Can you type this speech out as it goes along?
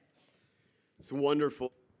It's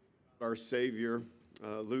wonderful, our Savior.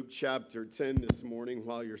 Luke chapter 10 this morning,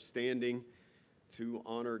 while you're standing to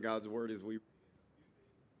honor God's word as we...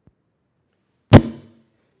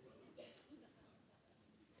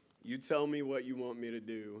 You tell me what you want me to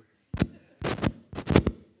do.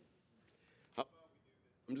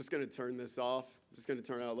 I'm just going to turn this off. I'm just going to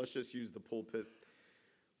turn it out. Let's just use the pulpit.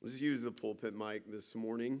 Let's use the pulpit mic this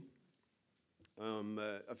morning.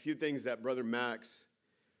 A few things that Brother Max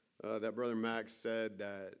said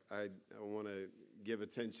that I want to give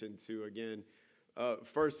attention to again.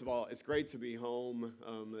 First of all, it's great to be home.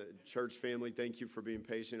 Church family, thank you for being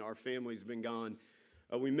patient. Our family's been gone.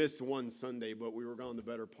 We missed one Sunday, but we were gone the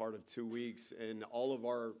better part of 2 weeks. And all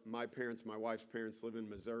of my parents, my wife's parents live in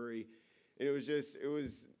Missouri. And it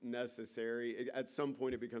was necessary. At some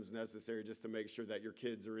point, it becomes necessary just to make sure that your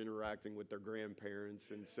kids are interacting with their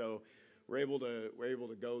grandparents. And so we're able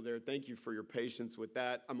to go there. Thank you for your patience with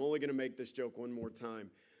that. I'm only going to make this joke one more time.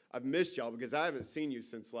 I've missed y'all because I haven't seen you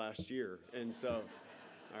since last year. And so,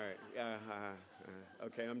 all right.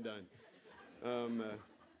 Okay, I'm done.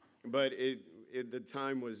 But the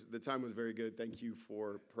time was very good. Thank you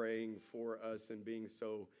for praying for us and being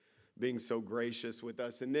so gracious with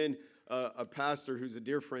us. And then a pastor who's a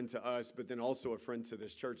dear friend to us, but then also a friend to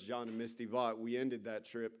this church, John and Misty Vaught, we ended that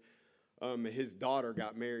trip. His daughter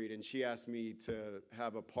got married, and she asked me to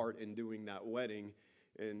have a part in doing that wedding.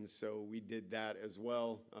 And so we did that as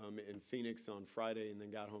well in Phoenix on Friday and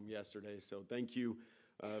then got home yesterday. So thank you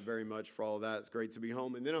very much for all of that. It's great to be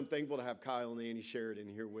home. And then I'm thankful to have Kyle and Annie Sheridan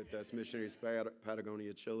here with us, missionaries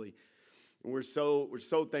Patagonia, Chile. And we're so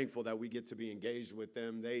thankful that we get to be engaged with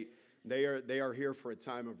them. They are here for a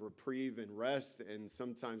time of reprieve and rest, and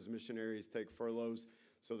sometimes missionaries take furloughs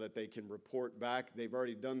so that they can report back. They've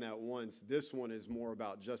already done that once. This one is more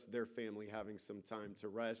about just their family having some time to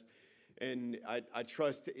rest. And I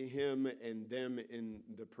trust him and them in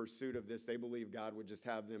the pursuit of this. They believe God would just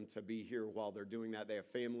have them to be here while they're doing that. They have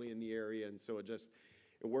family in the area, and so it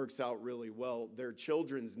works out really well. Their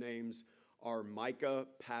children's names are Micah,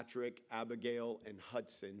 Patrick, Abigail, and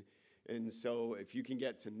Hudson. And so if you can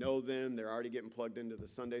get to know them, they're already getting plugged into the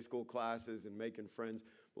Sunday school classes and making friends.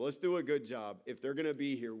 Well, let's do a good job. If they're going to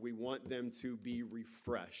be here, we want them to be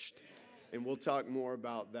refreshed. And we'll talk more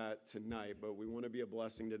about that tonight, but we want to be a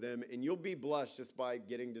blessing to them. And you'll be blessed just by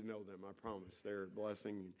getting to know them, I promise. They're a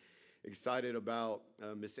blessing. Excited about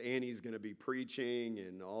Miss Annie's going to be preaching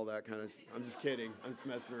and all that kind of stuff. I'm just kidding. I'm just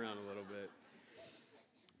messing around a little bit.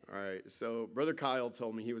 All right, so Brother Kyle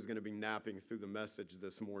told me he was going to be napping through the message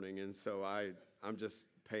this morning, and so I'm just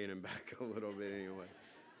paying him back a little bit anyway.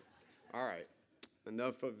 All right,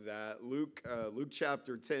 enough of that. Luke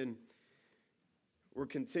chapter 10. We're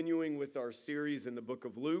continuing with our series in the book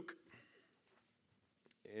of Luke,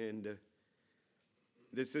 and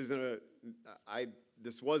this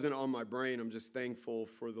wasn't on my brain. I'm just thankful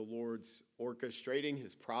for the Lord's orchestrating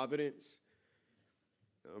His providence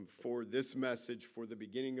for this message for the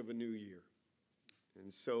beginning of a new year.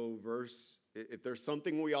 And so if there's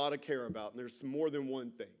something we ought to care about, and there's more than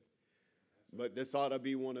one thing, but this ought to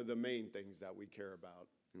be one of the main things that we care about.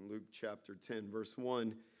 In Luke chapter 10, verse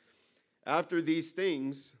 1, after these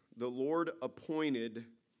things, the Lord appointed,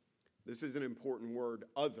 this is an important word,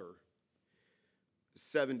 other,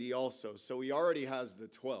 70 also. So he already has the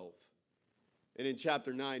 12. And in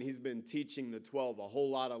chapter 9, he's been teaching the 12 a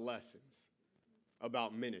whole lot of lessons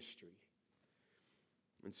about ministry.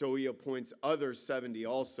 And so he appoints other 70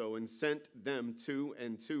 also and sent them 2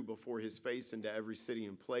 and 2 before his face into every city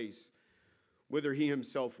and place whither he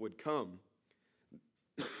himself would come.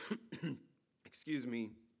 Excuse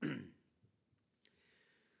me.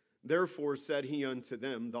 Therefore said he unto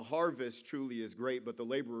them, the harvest truly is great, but the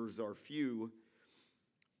laborers are few.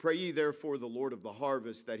 Pray ye therefore the Lord of the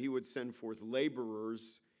harvest that he would send forth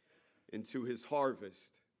laborers into his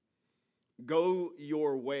harvest. Go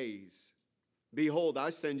your ways. Behold, I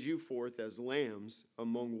send you forth as lambs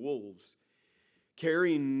among wolves,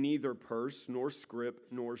 carrying neither purse, nor scrip,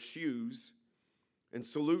 nor shoes, and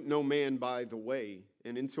salute no man by the way.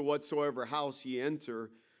 And into whatsoever house ye enter,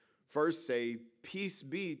 first say, peace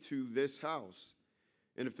be to this house.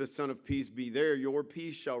 And if the Son of Peace be there, your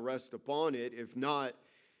peace shall rest upon it. If not,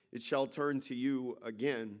 it shall turn to you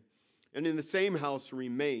again. And in the same house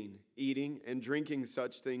remain, eating and drinking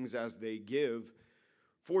such things as they give,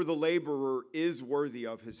 for the laborer is worthy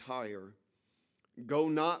of his hire. Go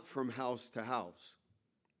not from house to house.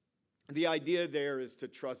 The idea there is to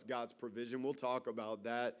trust God's provision. We'll talk about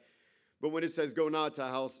that. But when it says go not to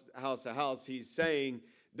house to house, he's saying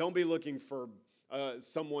don't be looking for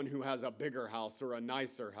someone who has a bigger house or a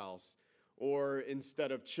nicer house, or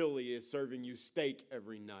instead of chili is serving you steak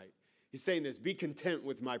every night. He's saying this, be content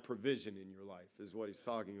with my provision in your life, is what he's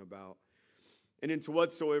talking about. And into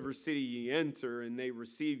whatsoever city ye enter, and they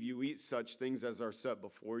receive you, eat such things as are set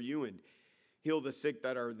before you, and heal the sick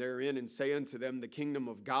that are therein, and say unto them, the kingdom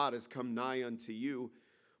of God is come nigh unto you.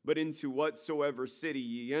 But into whatsoever city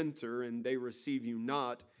ye enter, and they receive you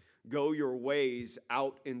not, go your ways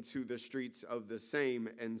out into the streets of the same,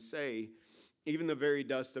 and say, even the very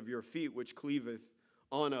dust of your feet which cleaveth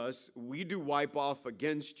on us, we do wipe off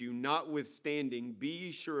against you. Notwithstanding, be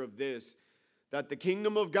ye sure of this, that the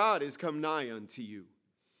kingdom of God is come nigh unto you.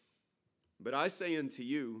 But I say unto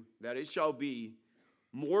you, that it shall be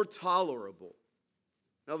more tolerable.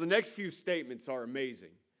 Now the next few statements are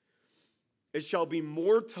amazing. It shall be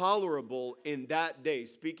more tolerable in that day,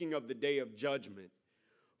 speaking of the day of judgment,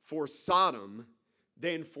 for Sodom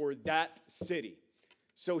than for that city.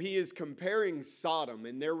 So he is comparing Sodom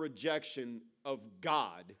and their rejection of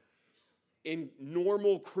God in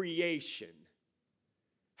normal creation,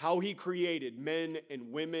 how he created men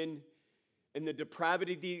and women, and the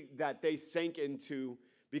depravity that they sank into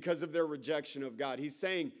because of their rejection of God. He's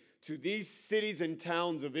saying to these cities and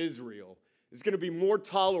towns of Israel, it's going to be more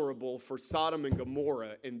tolerable for Sodom and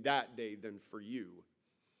Gomorrah in that day than for you.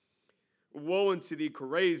 Woe unto thee,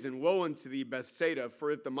 Chorazin, woe unto thee, Bethsaida,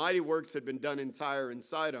 for if the mighty works had been done in Tyre and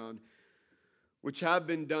Sidon, which have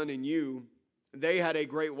been done in you, they had a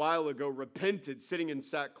great while ago repented, sitting in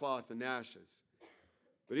sackcloth and ashes.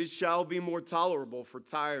 But it shall be more tolerable for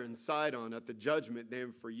Tyre and Sidon at the judgment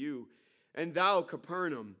than for you. And thou,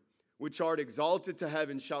 Capernaum, which art exalted to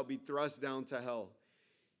heaven, shalt be thrust down to hell.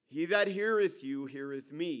 He that heareth you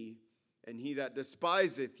heareth me, and he that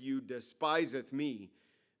despiseth you despiseth me.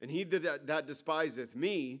 And he that despiseth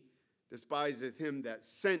me despiseth him that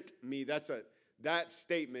sent me. That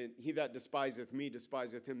statement, he that despiseth me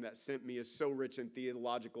despiseth him that sent me, is so rich in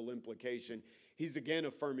theological implication. He's again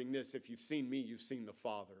affirming this: if you've seen me, you've seen the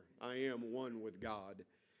Father. I am one with God.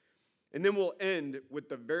 And then we'll end with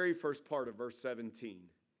the very first part of verse 17.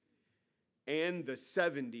 And the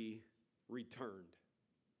 70 returned.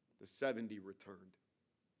 The 70 returned.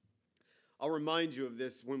 I'll remind you of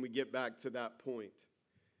this when we get back to that point.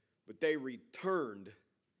 But they returned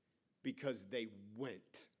because they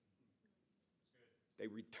went. They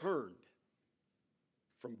returned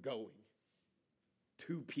from going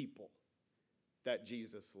to people that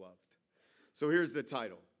Jesus loved. So here's the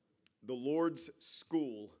title: The Lord's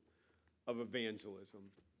School of Evangelism.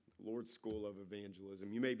 Lord's School of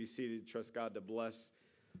Evangelism. You may be seated. Trust God to bless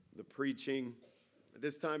the preaching. At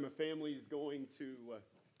this time, a family is going to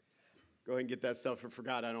go ahead and get that stuff. I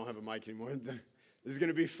forgot I don't have a mic anymore. This is going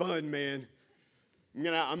to be fun, man.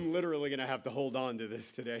 I'm literally going to have to hold on to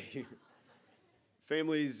this today.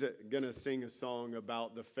 Family's going to sing a song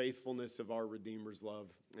about the faithfulness of our Redeemer's love,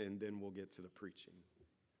 and then we'll get to the preaching.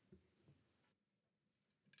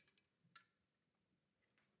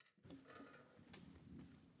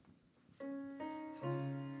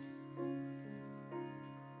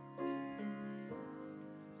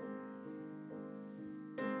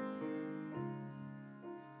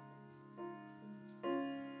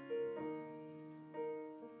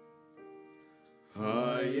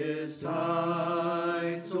 Highest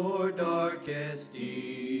heights or darkest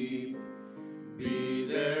deep, be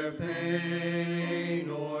there pain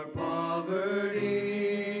or poverty,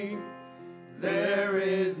 there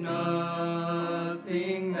is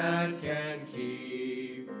nothing that can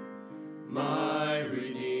keep my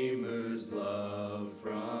Redeemer's love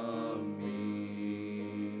from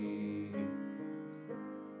me.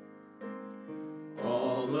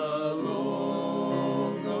 All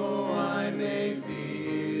alone though I may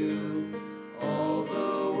feel, all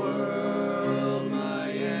the world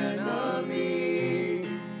my enemy,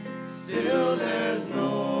 still there's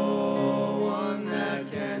no one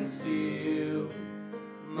that can steal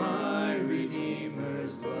my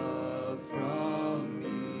Redeemer's love from me.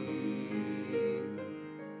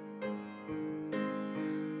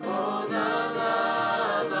 Oh, the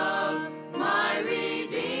love of my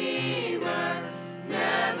Redeemer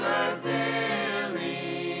never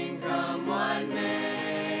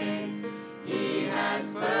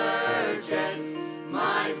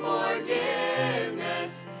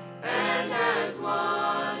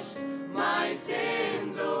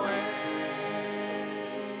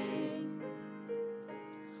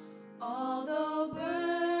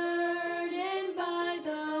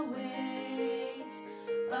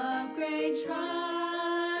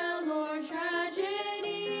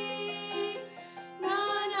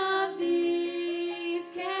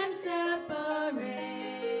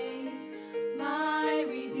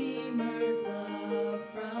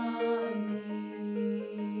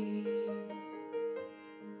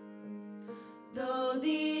Though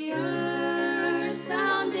the earth's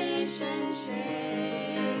foundation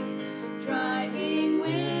shake, driving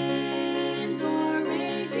winds or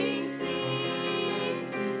raging sea,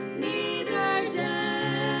 neither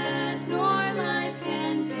death nor life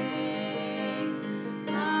can take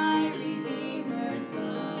my Redeemer's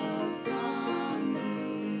love from me.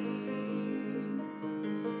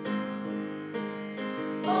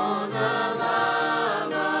 Oh, the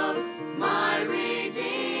love of my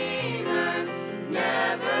Redeemer,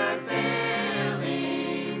 never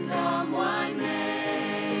failing, come what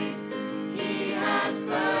may. He has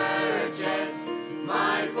purchased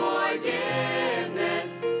my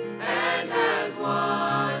forgiveness and has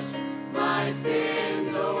washed my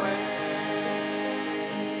sins away.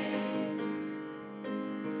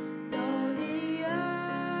 Though the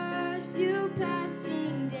earth through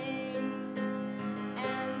passing days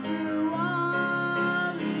and through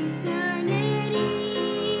all eternity,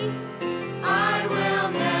 I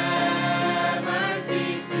will never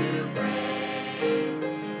cease to praise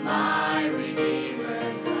my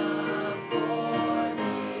Redeemer's love for me.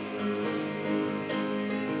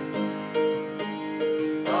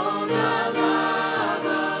 Oh, the love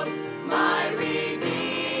of my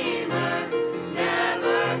Redeemer,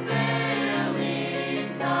 never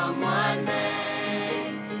failing, come what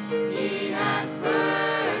may. He has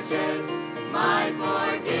purchased my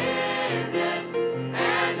forgiveness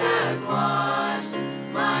and has washed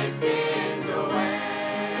my sins away.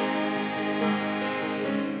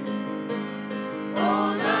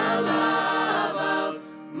 Oh, the love of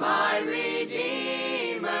my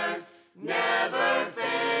Redeemer, never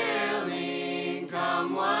failing,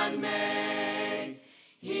 come what may.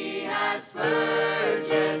 He has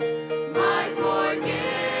purchased my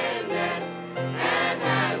forgiveness and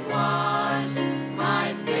has washed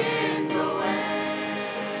my sins away.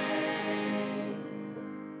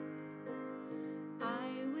 I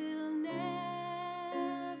will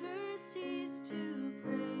never cease to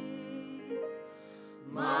praise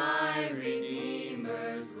my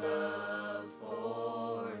Redeemer's love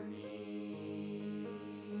for me.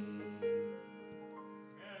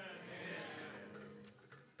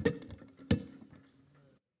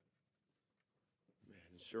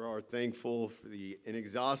 Sure are thankful for the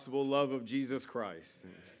inexhaustible love of Jesus Christ.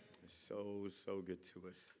 So good to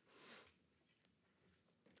us.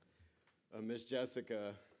 Miss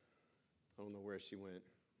Jessica, I don't know where she went.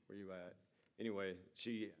 Where you at? Anyway,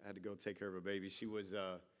 she had to go take care of a baby. She was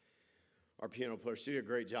our piano player. She did a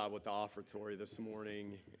great job with the offertory this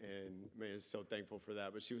morning, and man, I'm so thankful for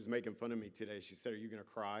that. But she was making fun of me today. She said, "Are you going to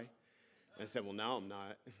cry?" And I said, "Well, now I'm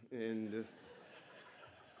not." And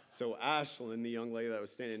so Ashlyn, the young lady that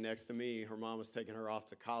was standing next to me, her mom was taking her off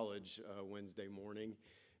to college Wednesday morning.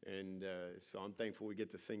 And so I'm thankful we get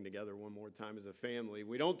to sing together one more time as a family.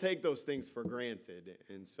 We don't take those things for granted.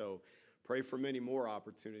 And so pray for many more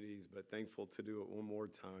opportunities, but thankful to do it one more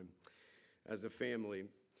time as a family.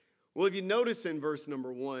 Well, if you notice in verse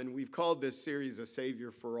number 1, we've called this series A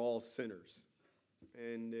Savior for All Sinners.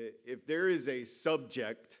 And if there is a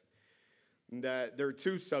subject that there are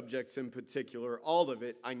two subjects in particular, all of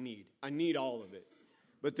it I need all of it.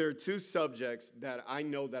 But there are two subjects that I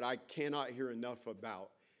know that I cannot hear enough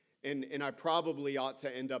about. And I probably ought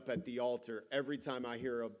to end up at the altar every time I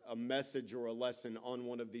hear a message or a lesson on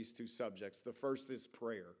one of these two subjects. The first is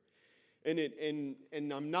prayer. And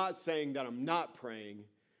I'm not saying that I'm not praying,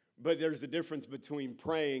 but there's a difference between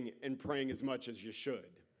praying and praying as much as you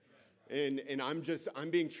should. And I'm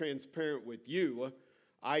being transparent with you.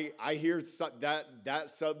 I hear that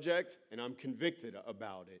subject, and I'm convicted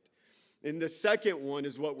about it. And the second one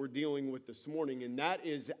is what we're dealing with this morning, and that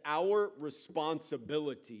is our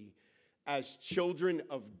responsibility as children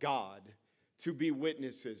of God to be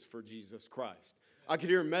witnesses for Jesus Christ. I could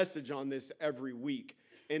hear a message on this every week,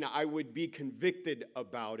 and I would be convicted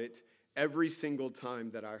about it every single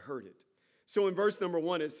time that I heard it. So in verse number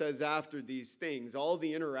 1, it says, after these things, all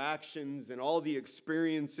the interactions and all the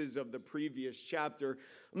experiences of the previous chapter,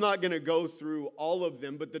 I'm not going to go through all of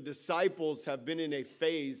them, but the disciples have been in a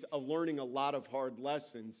phase of learning a lot of hard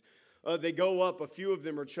lessons. They go up, a few of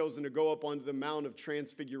them are chosen to go up onto the Mount of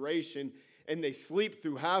Transfiguration, and they sleep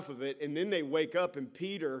through half of it, and then they wake up, and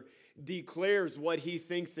Peter declares what he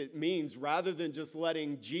thinks it means, rather than just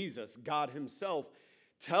letting Jesus, God himself,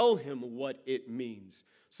 tell him what it means.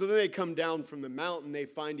 So then they come down from the mountain, they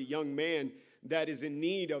find a young man that is in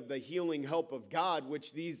need of the healing help of God,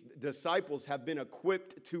 which these disciples have been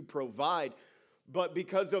equipped to provide. But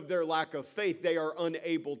because of their lack of faith, they are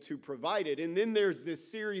unable to provide it. And then there's this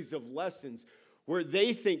series of lessons where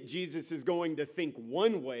they think Jesus is going to think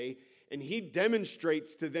one way, And he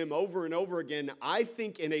demonstrates to them over and over again, I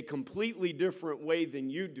think in a completely different way than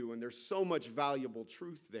you do. And there's so much valuable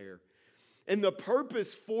truth there. And the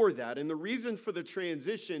purpose for that, and the reason for the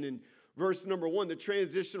transition in verse number 1, the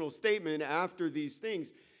transitional statement after these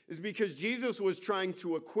things, is because Jesus was trying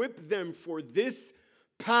to equip them for this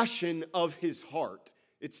passion of his heart.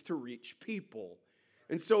 It's to reach people.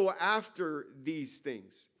 And so after these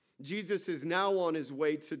things, Jesus is now on his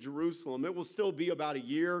way to Jerusalem. It will still be about a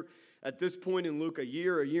year at this point in Luke, a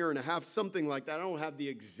year and a half, something like that. I don't have the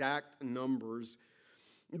exact numbers.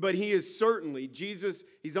 But he is certainly, Jesus,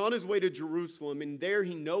 he's on his way to Jerusalem, and there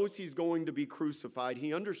he knows he's going to be crucified.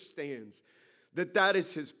 He understands that that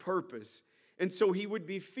is his purpose. And so he would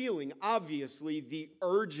be feeling, obviously, the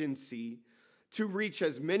urgency to reach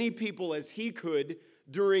as many people as he could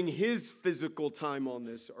during his physical time on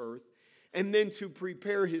this earth, and then to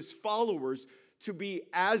prepare his followers to be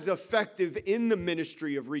as effective in the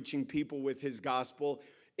ministry of reaching people with his gospel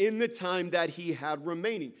in the time that he had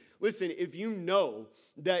remaining. Listen, if you know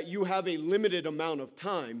that you have a limited amount of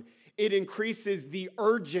time, it increases the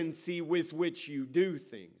urgency with which you do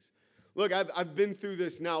things. Look, I've been through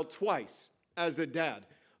this now twice as a dad.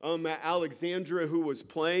 Alexandra, who was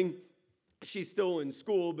playing, she's still in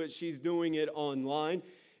school, but she's doing it online.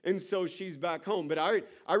 And so she's back home. But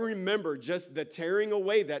I remember just the tearing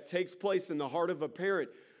away that takes place in the heart of a parent.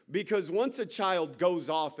 Because once a child goes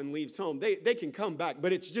off and leaves home, they can come back.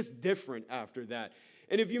 But it's just different after that.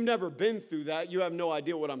 And if you've never been through that, you have no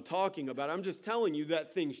idea what I'm talking about. I'm just telling you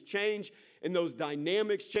that things change and those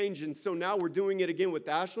dynamics change. And so now we're doing it again with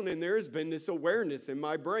Ashlyn. And there has been this awareness in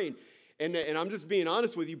my brain. And I'm just being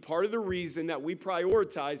honest with you. Part of the reason that we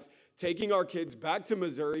prioritized taking our kids back to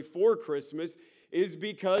Missouri for Christmas is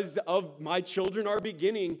because of my children are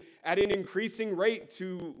beginning at an increasing rate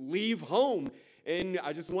to leave home. And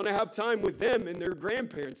I just want to have time with them and their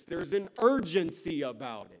grandparents. There's an urgency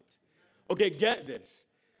about it. Okay, get this.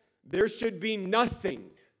 There should be nothing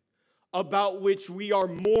about which we are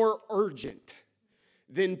more urgent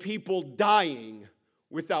than people dying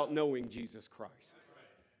without knowing Jesus Christ.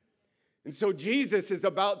 And so Jesus is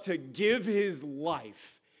about to give his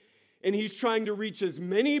life. And he's trying to reach as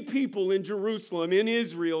many people in Jerusalem, in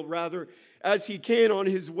Israel rather, as he can on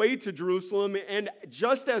his way to Jerusalem. And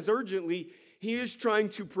just as urgently, he is trying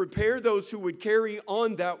to prepare those who would carry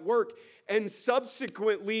on that work. And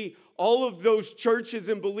subsequently, all of those churches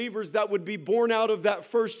and believers that would be born out of that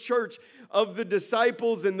first church of the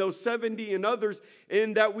disciples and those 70 and others,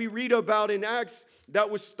 and that we read about in Acts that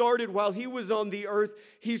was started while he was on the earth,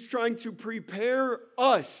 he's trying to prepare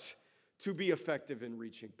us to be effective in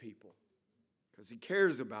reaching people because he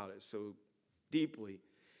cares about it so deeply.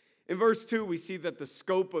 In verse 2, we see that the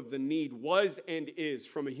scope of the need was and is,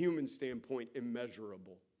 from a human standpoint,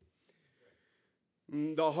 immeasurable.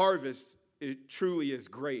 The harvest, it truly is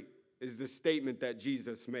great, is the statement that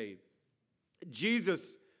Jesus made.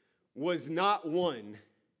 Jesus was not one,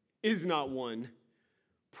 is not one,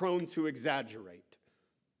 prone to exaggerate.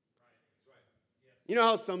 You know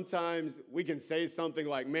how sometimes we can say something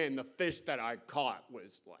like, man, the fish that I caught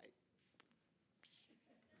was like,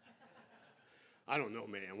 I don't know,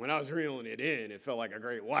 man. When I was reeling it in, it felt like a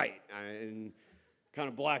great white. And kind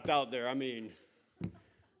of blacked out there. I mean,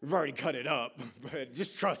 we've already cut it up, but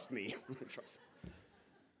just trust me. Trust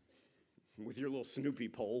me. With your little Snoopy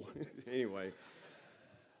pole. Anyway.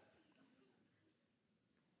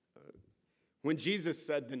 When Jesus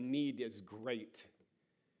said the need is great,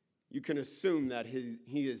 you can assume that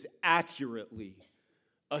he is accurately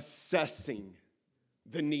assessing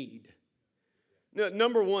the need. Now,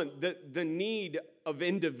 number one, the need of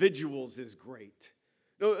individuals is great.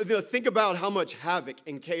 Think about how much havoc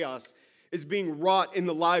and chaos is being wrought in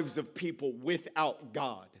the lives of people without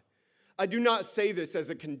God. I do not say this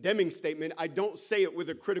as a condemning statement. I don't say it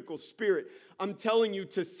with a critical spirit. I'm telling you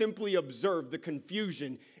to simply observe the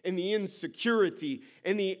confusion and the insecurity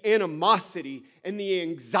and the animosity and the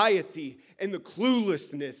anxiety and the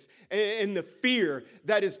cluelessness and the fear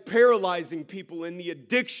that is paralyzing people and the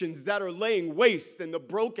addictions that are laying waste and the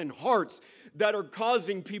broken hearts that are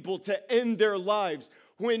causing people to end their lives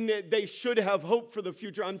when they should have hope for the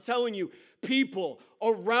future. I'm telling you, people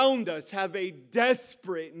around us have a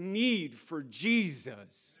desperate need for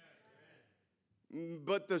Jesus.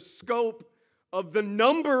 But the scope of the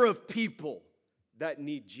number of people that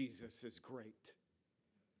need Jesus is great.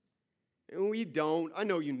 And we don't. I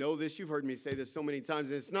know you know this. You've heard me say this so many times.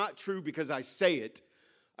 And it's not true because I say it.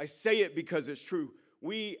 I say it because it's true.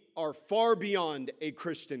 We are far beyond a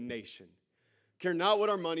Christian nation. Care not what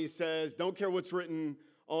our money says. Don't care what's written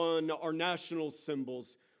on our national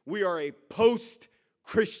symbols. We are a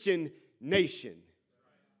post-Christian nation.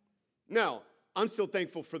 Now, I'm still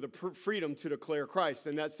thankful for the freedom to declare Christ,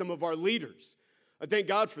 and that some of our leaders, I thank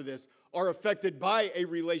God for this, are affected by a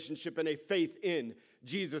relationship and a faith in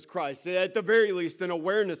Jesus Christ. At the very least, an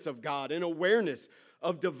awareness of God, an awareness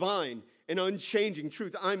of divine and unchanging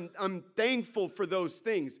truth. I'm thankful for those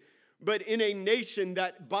things. But in a nation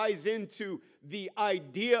that buys into the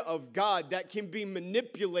idea of God that can be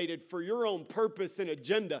manipulated for your own purpose and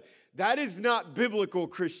agenda, that is not biblical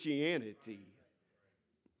Christianity.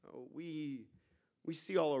 We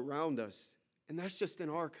see all around us, and that's just in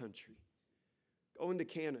our country. Go into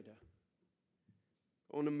Canada.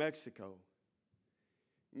 Go into Mexico.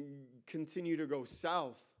 Continue to go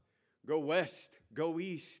south, go west, go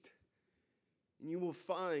east. And you will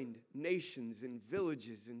find nations and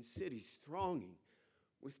villages and cities thronging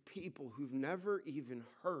with people who've never even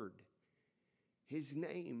heard his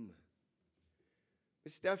name.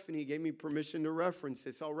 Miss Stephanie gave me permission to reference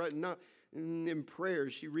this. I'll write not in prayer.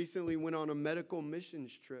 She recently went on a medical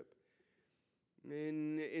missions trip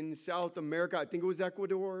in South America. I think it was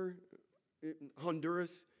Ecuador,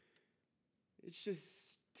 Honduras. It's just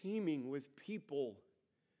teeming with people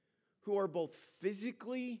who are both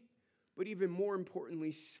physically, but even more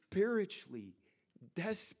importantly, spiritually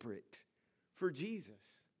desperate for Jesus.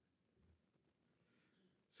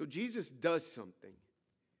 So Jesus does something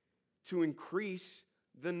to increase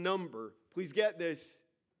the number. Please get this.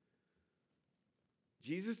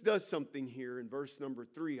 Jesus does something here in verse number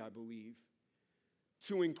 3, I believe,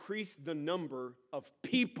 to increase the number of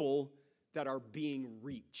people that are being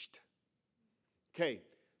reached. Okay,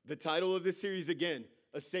 the title of this series again,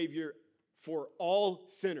 A Savior for All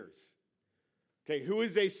Sinners. Okay, who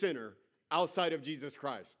is a sinner outside of Jesus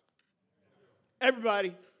Christ?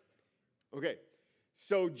 Everybody. Okay,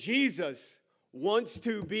 so Jesus wants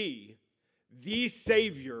to be the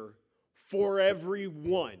Savior for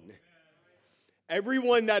everyone.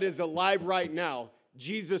 Everyone that is alive right now,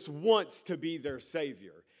 Jesus wants to be their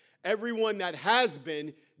Savior. Everyone that has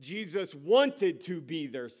been, Jesus wanted to be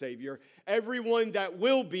their Savior. Everyone that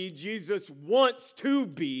will be, Jesus wants to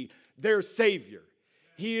be their Savior.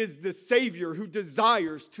 He is the Savior who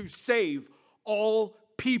desires to save all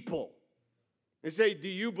people. They say, do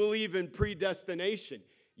you believe in predestination?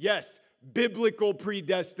 Yes, biblical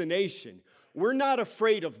predestination. We're not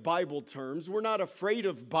afraid of Bible terms. We're not afraid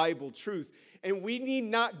of Bible truth. And we need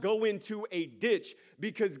not go into a ditch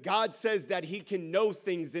because God says that he can know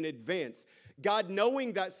things in advance. God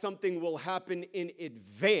knowing that something will happen in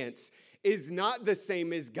advance is not the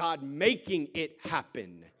same as God making it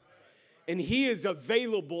happen. And he is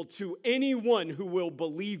available to anyone who will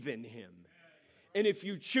believe in him. And if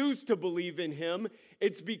you choose to believe in him,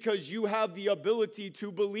 it's because you have the ability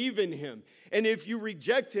to believe in him. And if you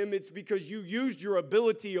reject him, it's because you used your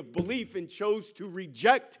ability of belief and chose to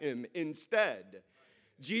reject him instead.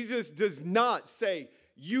 Jesus does not say,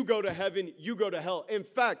 you go to heaven, you go to hell. In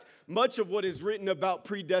fact, much of what is written about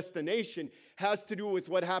predestination has to do with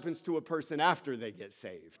what happens to a person after they get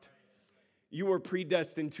saved. You are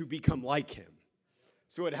predestined to become like him.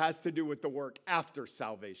 So it has to do with the work after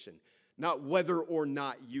salvation, not whether or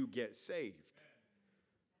not you get saved.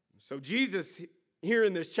 So Jesus, here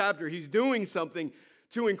in this chapter, he's doing something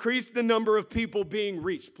to increase the number of people being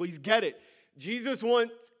reached. Please get it. Jesus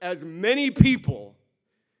wants as many people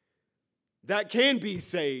that can be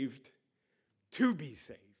saved to be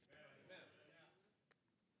saved.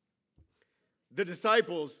 The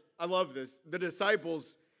disciples, I love this, the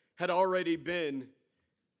disciples had already been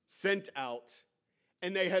sent out,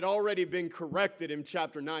 and they had already been corrected in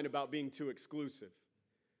chapter 9 about being too exclusive.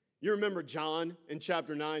 You remember John in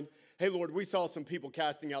chapter 9? Hey, Lord, we saw some people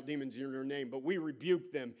casting out demons in your name, but we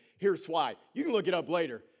rebuked them. Here's why. You can look it up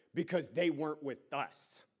later. Because they weren't with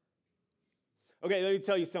us. Okay, let me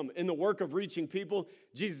tell you something. In the work of reaching people,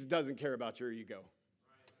 Jesus doesn't care about your ego.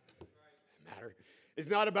 Doesn't matter. It's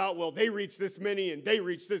not about, well, they reach this many and they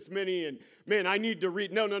reach this many and, man, I need to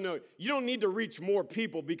reach. No. You don't need to reach more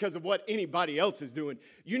people because of what anybody else is doing.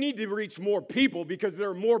 You need to reach more people because there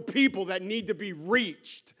are more people that need to be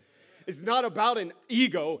reached. It's not about an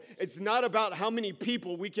ego. It's not about how many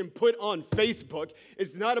people we can put on Facebook.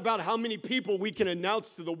 It's not about how many people we can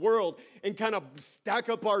announce to the world and kind of stack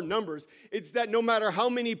up our numbers. It's that no matter how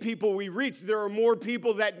many people we reach, there are more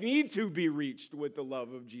people that need to be reached with the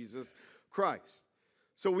love of Jesus Christ.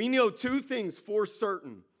 So we know two things for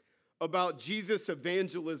certain about Jesus'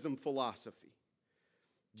 evangelism philosophy.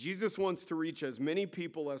 Jesus wants to reach as many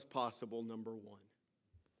people as possible, number one.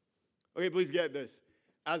 Okay, please get this.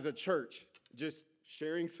 As a church, just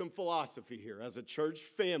sharing some philosophy here, as a church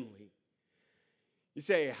family, you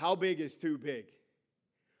say, how big is too big?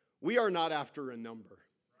 We are not after a number.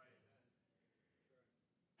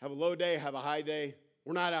 have a low day, have a high day.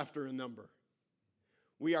 We're not after a number.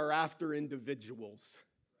 We are after individuals.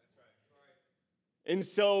 And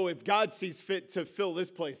so if God sees fit to fill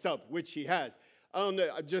this place up, which he has,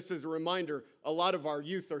 just as a reminder, a lot of our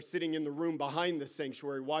youth are sitting in the room behind the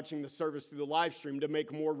sanctuary watching the service through the live stream to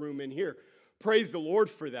make more room in here. Praise the Lord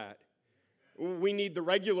for that. We need the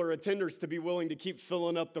regular attenders to be willing to keep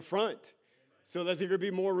filling up the front so that there could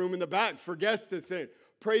be more room in the back for guests to sit.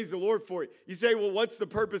 Praise the Lord for it. You say, well, what's the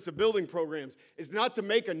purpose of building programs? It's not to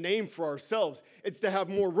make a name for ourselves. It's to have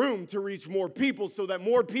more room to reach more people so that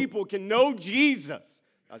more people can know Jesus.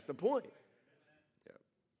 That's the point. Yeah.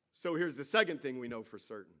 So here's the second thing we know for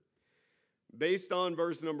certain. Based on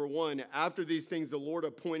verse number 1, after these things the Lord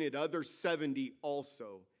appointed other 70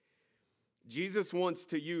 also. Jesus wants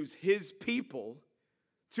to use his people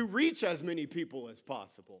to reach as many people as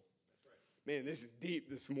possible. Man, this is deep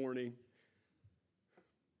this morning.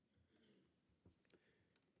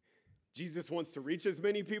 Jesus wants to reach as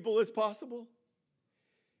many people as possible.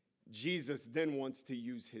 Jesus then wants to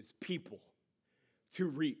use his people to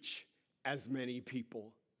reach as many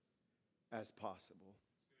people as possible.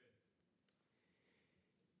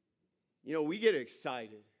 You know, we get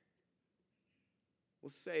excited. We'll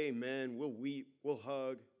say amen, we'll weep, we'll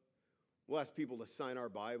hug, we'll ask people to sign our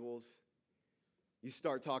Bibles. You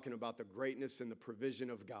start talking about the greatness and the provision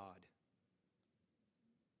of God.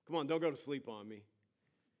 Come on, don't go to sleep on me.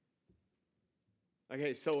 Like,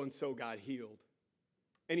 hey, so-and-so got healed.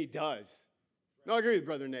 And he does. No, I agree with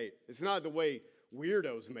Brother Nate. It's not the way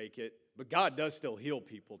weirdos make it, but God does still heal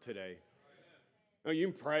people today. No, you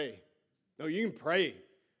can pray. No, you can pray.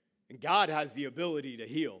 And God has the ability to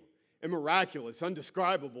heal in miraculous,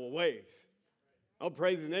 undescribable ways. I'll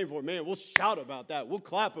praise his name for it. Man, we'll shout about that. We'll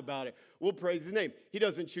clap about it. We'll praise his name. He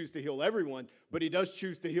doesn't choose to heal everyone, but he does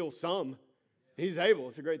choose to heal some. He's able.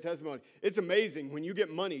 It's a great testimony. It's amazing when you get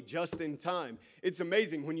money just in time. It's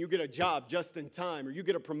amazing when you get a job just in time, or you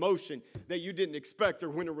get a promotion that you didn't expect, or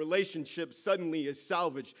when a relationship suddenly is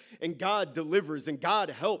salvaged, and God delivers, and God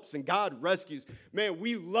helps, and God rescues. Man,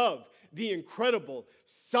 we love the incredible,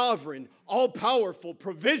 sovereign, all-powerful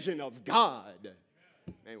provision of God.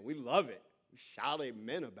 Man, we love it. We shout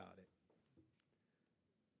amen about it.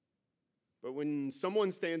 But when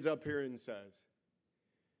someone stands up here and says,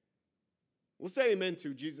 we'll say amen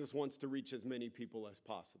to Jesus wants to reach as many people as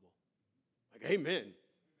possible. Like, amen.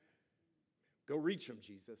 Go reach them,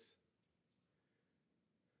 Jesus.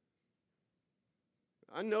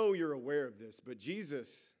 I know you're aware of this, but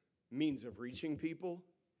Jesus' means of reaching people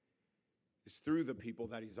is through the people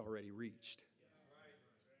that he's already reached.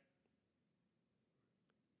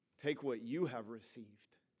 Take what you have received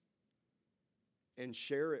and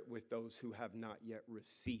share it with those who have not yet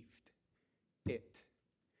received it.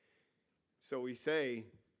 So we say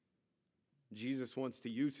Jesus wants to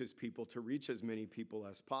use his people to reach as many people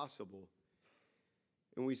as possible.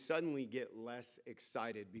 And we suddenly get less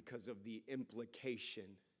excited because of the implication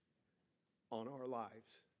on our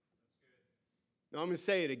lives. Now I'm going to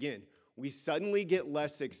say it again. We suddenly get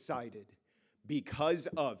less excited because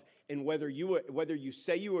of, and whether you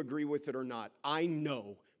say you agree with it or not, I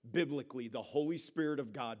know biblically the Holy Spirit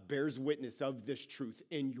of God bears witness of this truth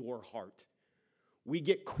in your heart. We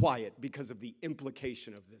get quiet because of the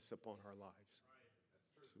implication of this upon our lives.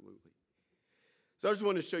 Absolutely. So I just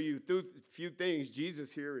want to show you a few things.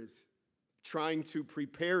 Jesus here is trying to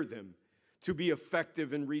prepare them to be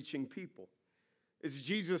effective in reaching people. It's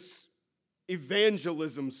Jesus'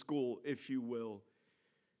 evangelism school, if you will.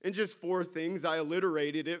 And just 4 things. I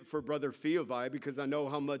alliterated it for Brother Theovi because I know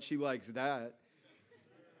how much he likes that.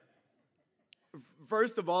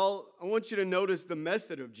 First of all, I want you to notice the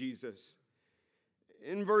method of Jesus.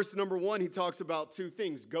 In verse number 1, he talks about 2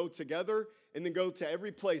 things. Go together and then go to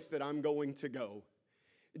every place that I'm going to go.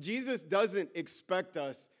 Jesus doesn't expect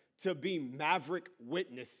us to be maverick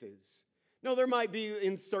witnesses. No, there might be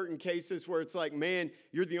in certain cases where it's like, man,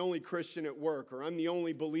 you're the only Christian at work, or I'm the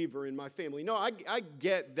only believer in my family. No, I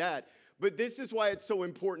get that. But this is why it's so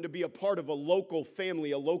important to be a part of a local family,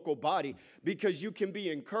 a local body, because you can be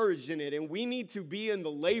encouraged in it. And we need to be in the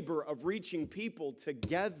labor of reaching people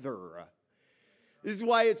together. This is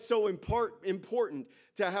why it's so important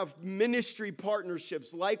to have ministry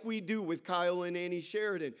partnerships like we do with Kyle and Annie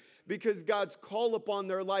Sheridan, because God's call upon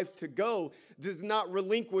their life to go does not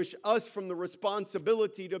relinquish us from the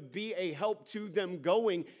responsibility to be a help to them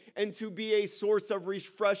going and to be a source of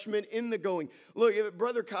refreshment in the going. Look,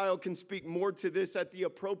 Brother Kyle can speak more to this at the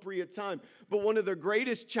appropriate time, but one of the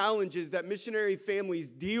greatest challenges that missionary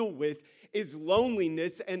families deal with is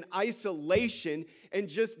loneliness and isolation and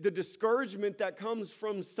just the discouragement that comes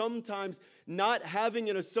from sometimes not having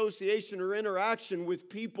an association or interaction with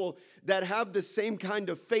people that have the same kind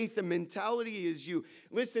of faith and mentality as you.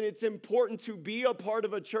 Listen, it's important to be a part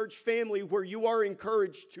of a church family where you are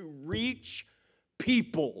encouraged to reach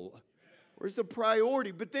people. Where's the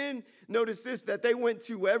priority? But then notice this, that they went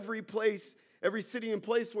to every place, every city and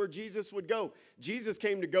place where Jesus would go. Jesus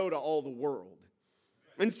came to go to all the world.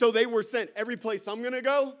 And so they were sent, every place I'm going to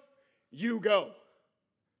go, you go.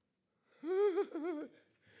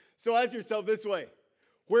 So ask yourself this way,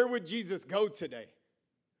 where would Jesus go today?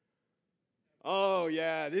 Oh,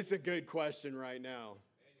 yeah, this is a good question right now.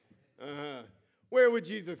 Where would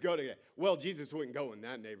Jesus go today? Well, Jesus wouldn't go in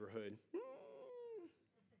that neighborhood.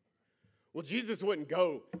 Well, Jesus wouldn't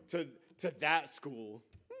go to that school.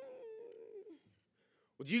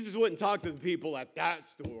 Well, Jesus wouldn't talk to the people at that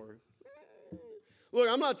store. Look,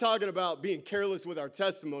 I'm not talking about being careless with our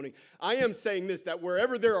testimony. I am saying this, that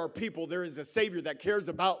wherever there are people, there is a Savior that cares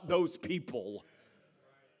about those people.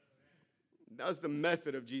 That's the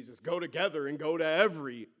method of Jesus. Go together and go to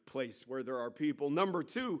every place where there are people. Number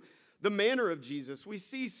 2, the manner of Jesus. We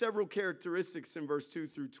see several characteristics in verse 2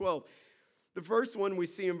 through 12. The first one we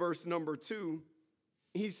see in verse number 2,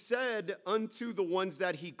 he said unto the ones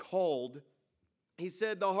that he called, he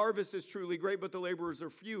said, the harvest is truly great, but the laborers are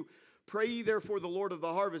few. Pray ye therefore the Lord of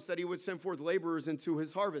the harvest that he would send forth laborers into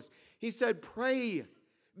his harvest. He said, pray,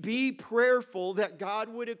 be prayerful that God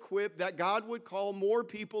would equip, that God would call more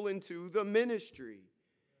people into the ministry.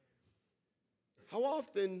 How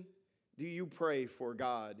often do you pray for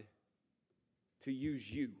God to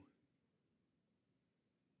use you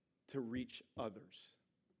to reach others?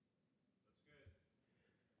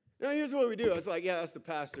 Now, here's what we do. It's like, yeah, that's the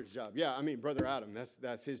pastor's job. Yeah, I mean, Brother Adam,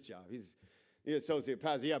 that's his job. He's the associate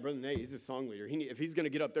pastor. Yeah, Brother Nate, he's a song leader. If he's going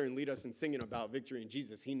to get up there and lead us in singing about victory in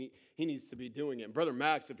Jesus, he needs to be doing it. And Brother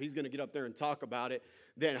Max, if he's going to get up there and talk about it,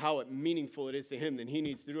 then how meaningful it is to him, then he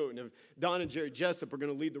needs to do it. And if Don and Jerry Jessup are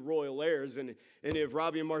going to lead the Royal Heirs, and if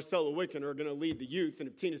Robbie and Marcella Wicken are going to lead the youth, and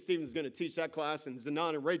if Tina Stevens is going to teach that class, and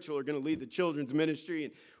Zanon and Rachel are going to lead the children's ministry,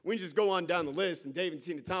 and we just go on down the list, and Dave and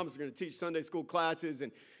Tina Thomas are going to teach Sunday school classes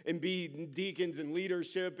and be deacons and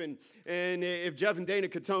leadership, and if Jeff and Dana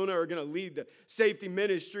Katona are going to lead the safety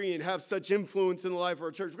ministry and have such influence in the life of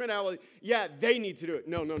our church, we're going to have, yeah, they need to do it.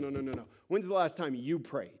 No. When's the last time you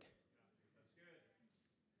prayed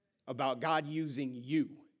about God using you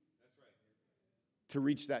to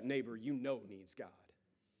reach that neighbor you know needs God?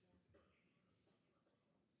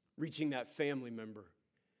 Reaching that family member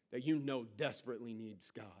that you know desperately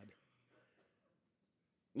needs God.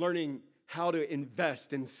 Learning how to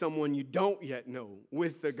invest in someone you don't yet know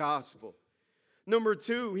with the gospel. Number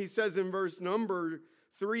 2, he says in verse number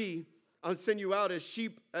 3, I'll send you out as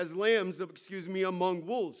sheep, as lambs, among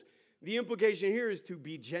wolves. The implication here is to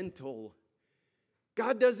be gentle.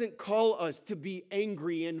 God doesn't call us to be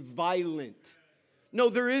angry and violent. No,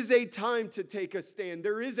 there is a time to take a stand.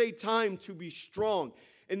 There is a time to be strong.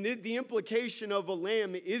 And the implication of a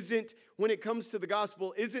lamb isn't, when it comes to the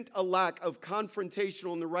gospel, isn't a lack of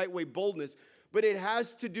confrontational in the right way boldness, but it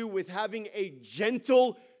has to do with having a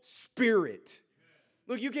gentle spirit.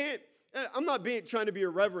 Look, you can't, I'm not trying to be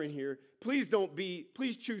irreverent here. Please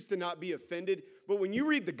choose to not be offended. But when you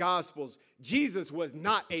read the Gospels, Jesus was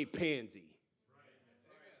not a pansy.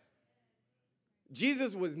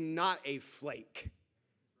 Jesus was not a flake.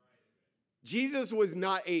 Jesus was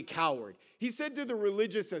not a coward. He said to the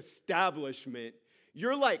religious establishment,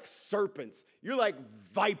 you're like serpents. You're like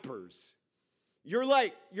vipers. You're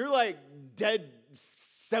like dead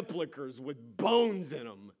sepulchres with bones in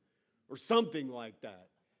them or something like that.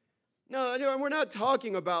 No, we're not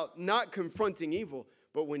talking about not confronting evil,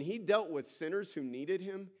 but when he dealt with sinners who needed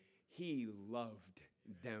him, he loved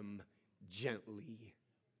them gently.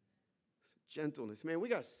 Gentleness. Man,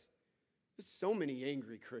 there's so many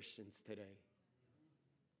angry Christians today.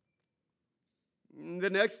 The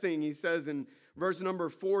next thing he says in verse number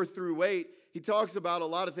 4 through 8, he talks about a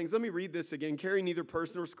lot of things. Let me read this again. Carry neither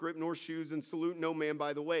purse nor scrip nor shoes, and salute no man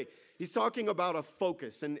by the way. He's talking about a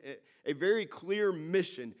focus and a very clear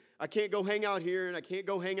mission. I can't go hang out here, and I can't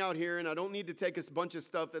go hang out here, and I don't need to take a bunch of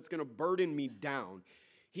stuff that's going to burden me down.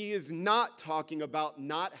 He is not talking about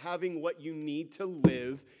not having what you need to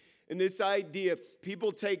live. And this idea,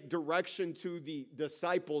 people take direction to the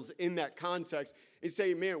disciples in that context and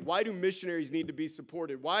say, man, why do missionaries need to be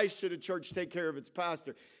supported? Why should a church take care of its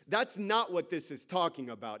pastor? That's not what this is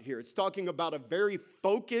talking about here. It's talking about a very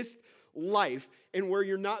focused life and where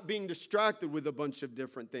you're not being distracted with a bunch of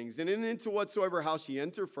different things. And into whatsoever house ye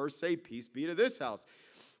enter, first say, peace be to this house.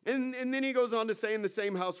 And then he goes on to say, in the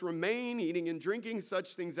same house remain, eating and drinking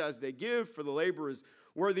such things as they give, for the labor is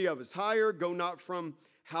worthy of his hire. Go not from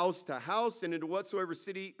house to house, and into whatsoever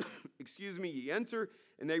city, ye enter,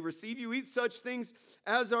 and they receive you. Eat such things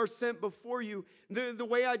as are sent before you. The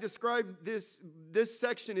way I describe this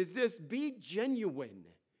section is this: be genuine.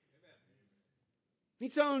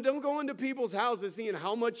 He's telling them, don't go into people's houses seeing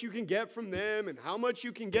how much you can get from them and how much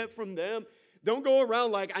you can get from them. Don't go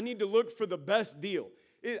around like, I need to look for the best deal.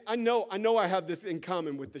 I know I have this in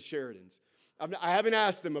common with the Sheridans. I haven't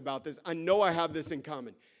asked them about this. I know I have this in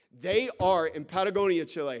common. They are in Patagonia,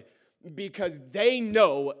 Chile, because they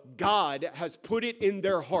know God has put it in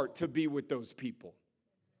their heart to be with those people.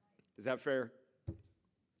 Is that fair?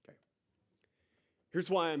 Okay. Here's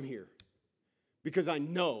why I'm here. Because I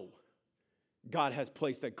know God has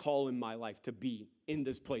placed a call in my life to be in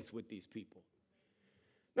this place with these people.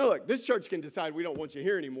 Now look, this church can decide we don't want you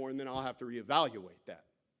here anymore, and then I'll have to reevaluate that.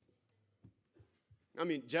 I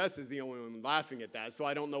mean, Jess is the only one laughing at that, so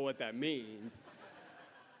I don't know what that means.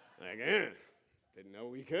 Like, didn't know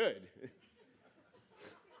we could.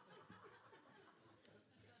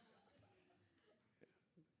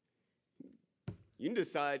 You can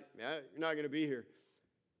decide, you're not going to be here.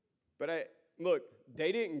 But look,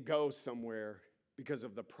 they didn't go somewhere because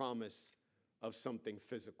of the promise of something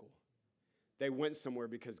physical. They went somewhere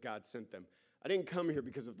because God sent them. I didn't come here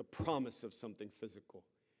because of the promise of something physical.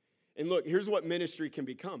 And look, here's what ministry can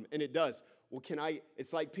become, and it does. Well,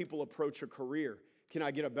 it's like people approach a career. Can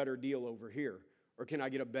I get a better deal over here? Or can I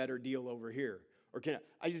get a better deal over here? Or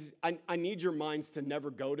I need your minds to never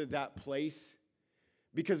go to that place,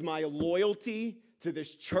 because my loyalty to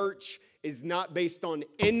this church is not based on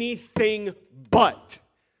anything but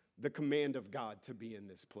the command of God to be in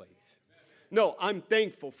this place. No, I'm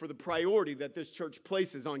thankful for the priority that this church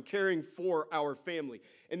places on caring for our family,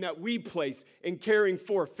 and that we place in caring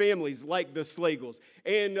for families like the Slagles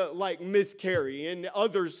and like Miss Carrie and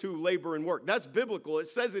others who labor and work. That's biblical. It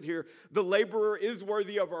says it here. The laborer is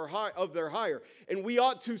worthy of their hire, and we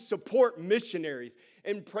ought to support missionaries.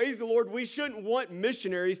 And praise the Lord, we shouldn't want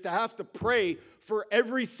missionaries to have to pray for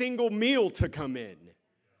every single meal to come in.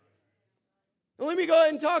 Now, let me go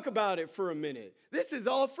ahead and talk about it for a minute. This is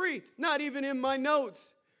all free, not even in my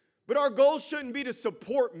notes. But our goal shouldn't be to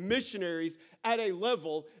support missionaries at a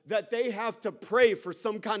level that they have to pray for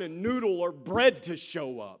some kind of noodle or bread to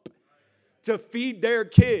show up to feed their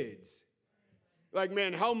kids. Like,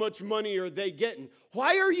 man, how much money are they getting?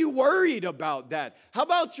 Why are you worried about that? How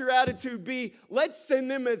about your attitude be, let's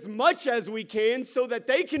send them as much as we can so that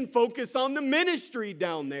they can focus on the ministry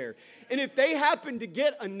down there. And if they happen to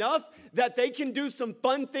get enough that they can do some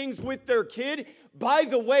fun things with their kid, by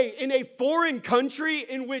the way, in a foreign country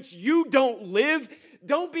in which you don't live,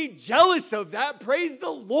 don't be jealous of that. Praise the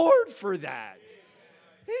Lord for that.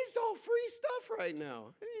 It's all free stuff right now.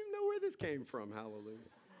 I didn't even know where this came from. Hallelujah.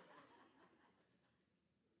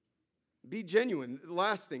 Be genuine.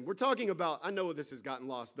 Last thing, we're talking about, I know this has gotten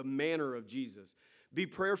lost, the manner of Jesus. Be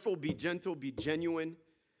prayerful, be gentle, be genuine.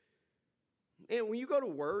 And when you go to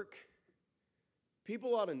work,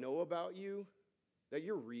 people ought to know about you that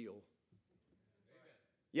you're real.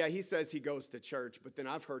 Yeah, he says he goes to church, but then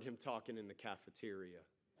I've heard him talking in the cafeteria.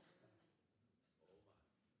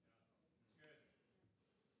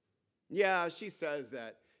 Yeah, she says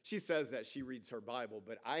that she reads her Bible,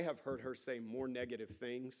 but I have heard her say more negative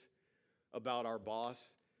things about our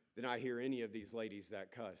boss than I hear any of these ladies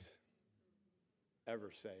that cuss ever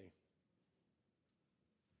say.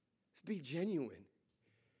 Let's be genuine.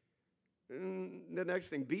 And the next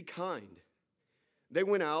thing, be kind. They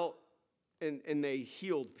went out and they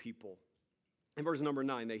healed people. In verse number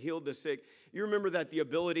 9, they healed the sick. You remember that the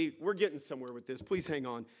ability, we're getting somewhere with this. Please hang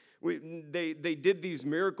on. They did these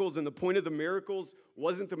miracles, and the point of the miracles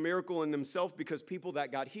wasn't the miracle in themselves, because people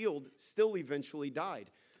that got healed still eventually died.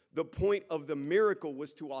 The point of the miracle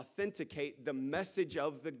was to authenticate the message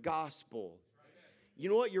of the gospel. You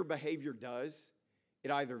know what your behavior does?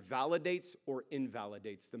 It either validates or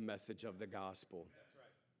invalidates the message of the gospel.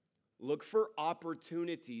 Look for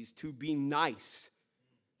opportunities to be nice.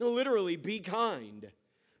 No, literally, be kind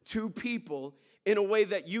to people in a way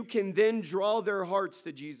that you can then draw their hearts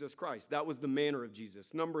to Jesus Christ. That was the manner of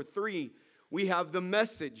Jesus. Number 3, we have the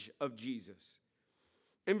message of Jesus.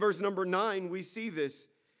 In verse number 9, we see this.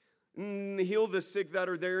 Heal the sick that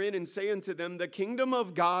are therein, and say unto them, the kingdom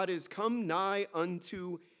of God is come nigh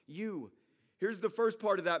unto you. Here's the first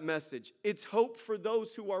part of that message. It's hope for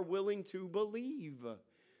those who are willing to believe.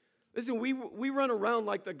 Listen, we run around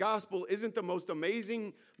like the gospel isn't the most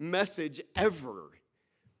amazing message ever.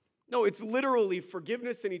 No, it's literally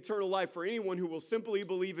forgiveness and eternal life for anyone who will simply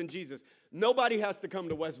believe in Jesus. Nobody has to come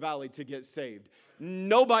to West Valley to get saved.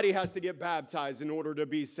 Nobody has to get baptized in order to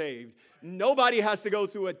be saved. Nobody has to go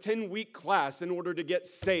through a 10-week class in order to get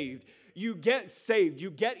saved. You get saved. You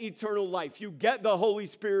get eternal life. You get the Holy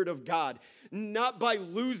Spirit of God. Not by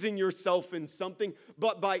losing yourself in something,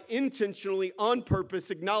 but by intentionally, on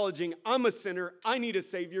purpose, acknowledging, I'm a sinner, I need a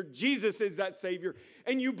Savior, Jesus is that Savior,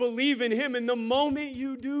 and you believe in Him. And the moment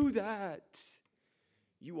you do that,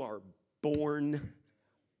 you are born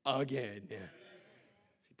again.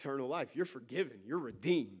 It's eternal life. You're forgiven. You're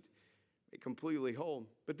redeemed. Made completely whole.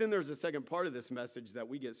 But then there's a second part of this message that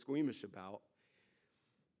we get squeamish about.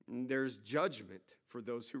 And there's judgment for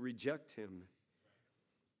those who reject Him.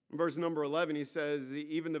 In verse number 11, he says,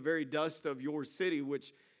 even the very dust of your city,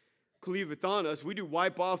 which cleaveth on us, we do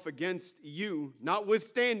wipe off against you.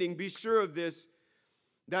 Notwithstanding, be sure of this,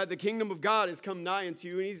 that the kingdom of God has come nigh unto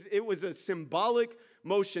you. And it was a symbolic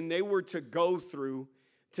motion they were to go through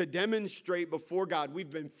to demonstrate before God,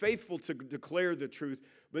 we've been faithful to declare the truth,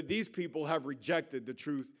 but these people have rejected the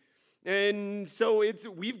truth. And so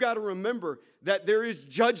we've got to remember that there is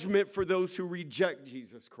judgment for those who reject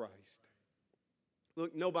Jesus Christ.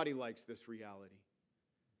 Look, nobody likes this reality.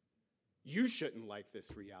 You shouldn't like this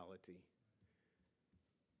reality.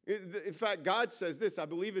 In fact, God says this, I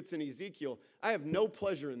believe it's in Ezekiel, I have no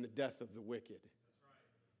pleasure in the death of the wicked.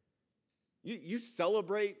 You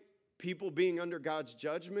celebrate people being under God's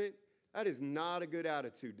judgment, that is not a good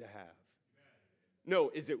attitude to have. No,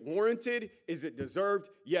 is it warranted? Is it deserved?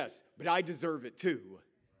 Yes, but I deserve it too.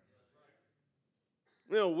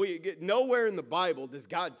 Nowhere in the Bible does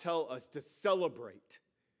God tell us to celebrate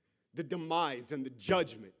the demise and the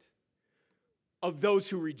judgment of those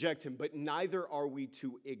who reject Him, but neither are we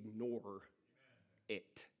to ignore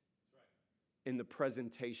it in the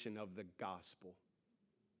presentation of the gospel.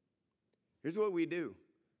 Here's what we do.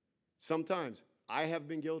 Sometimes, I have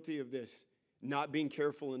been guilty of this, not being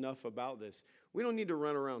careful enough about this. We don't need to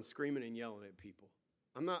run around screaming and yelling at people.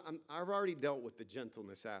 I've already dealt with the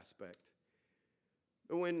gentleness aspect.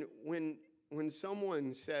 When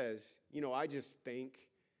someone says, I just think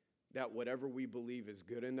that whatever we believe is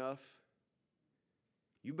good enough,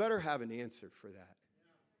 you better have an answer for that.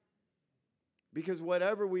 Because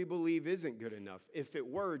whatever we believe isn't good enough. If it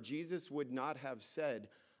were, Jesus would not have said,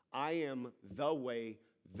 I am the way,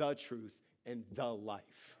 the truth, and the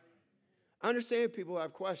life. I understand people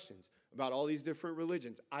have questions about all these different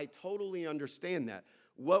religions. I totally understand that.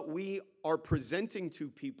 What we are presenting to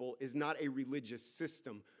people is not a religious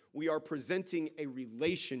system. We are presenting a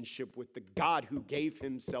relationship with the God who gave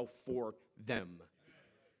Himself for them.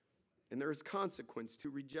 And there is consequence to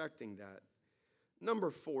rejecting that.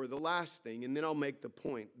 Number 4, the last thing, and then I'll make the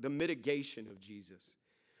point, the mitigation of Jesus.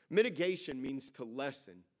 Mitigation means to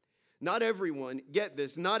lessen. Not everyone, get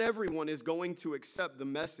this, not everyone is going to accept the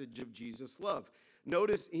message of Jesus' love.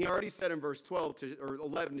 Notice he already said in verse 12 or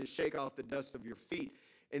 11 to shake off the dust of your feet.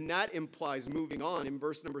 And that implies moving on. In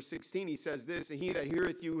verse number 16, he says this, and he that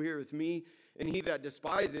heareth you heareth me, and he that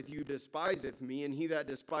despiseth you despiseth me, and he that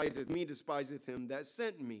despiseth me despiseth him that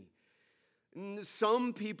sent me. And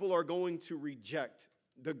some people are going to reject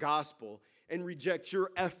the gospel and reject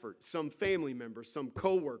your effort, some family member, some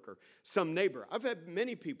coworker, some neighbor. I've had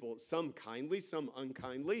many people, some kindly, some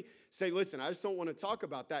unkindly, say, listen, I just don't want to talk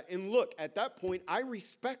about that. And look, at that point, I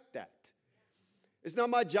respect that. It's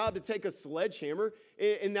not my job to take a sledgehammer,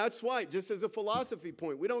 and that's why, just as a philosophy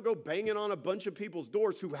point, we don't go banging on a bunch of people's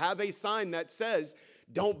doors who have a sign that says,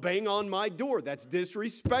 don't bang on my door. That's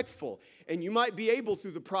disrespectful. And you might be able,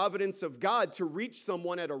 through the providence of God, to reach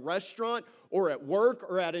someone at a restaurant or at work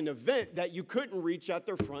or at an event that you couldn't reach at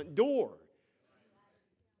their front door.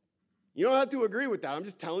 You don't have to agree with that. I'm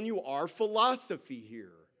just telling you our philosophy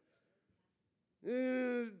here.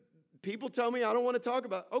 People tell me I don't want to talk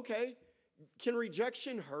about it. Okay. Can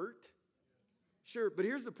rejection hurt? Sure, but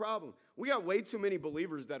here's the problem. We got way too many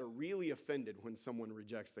believers that are really offended when someone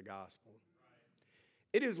rejects the gospel.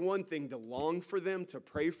 It is one thing to long for them, to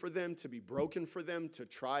pray for them, to be broken for them, to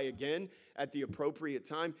try again at the appropriate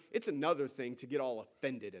time. It's another thing to get all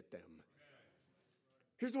offended at them.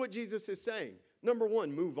 Here's what Jesus is saying. Number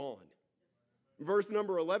 1, move on. Verse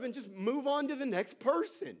number 11, just move on to the next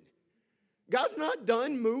person. God's not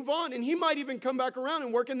done, move on. And He might even come back around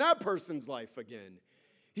and work in that person's life again.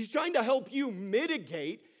 He's trying to help you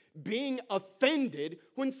mitigate being offended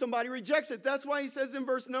when somebody rejects it. That's why He says in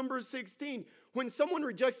verse number 16, when someone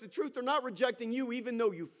rejects the truth, they're not rejecting you even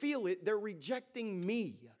though you feel it, they're rejecting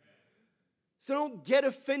me. So don't get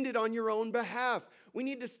offended on your own behalf. We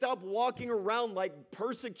need to stop walking around like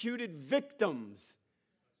persecuted victims.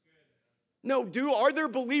 No, are there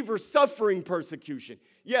believers suffering persecution?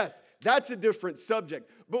 Yes, that's a different subject.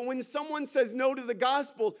 But when someone says no to the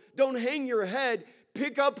gospel, don't hang your head,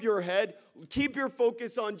 pick up your head, keep your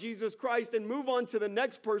focus on Jesus Christ, and move on to the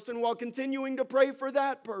next person while continuing to pray for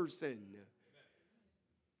that person.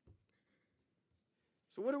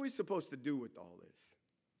 So what are we supposed to do with all this?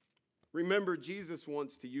 Remember, Jesus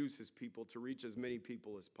wants to use his people to reach as many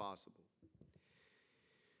people as possible.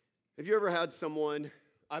 Have you ever had someone,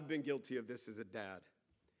 I've been guilty of this as a dad,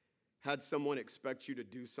 had someone expect you to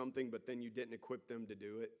do something, but then you didn't equip them to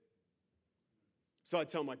do it? So I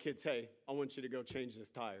tell my kids, hey, I want you to go change this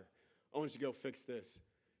tire. I want you to go fix this.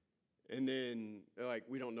 And then they're like,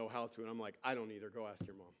 we don't know how to. And I'm like, I don't either. Go ask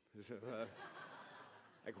your mom.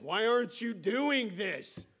 Like, why aren't you doing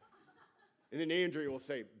this? And then Andrea will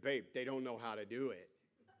say, babe, they don't know how to do it.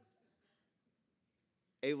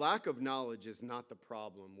 A lack of knowledge is not the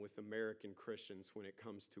problem with American Christians when it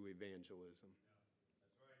comes to evangelism.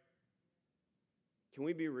 Can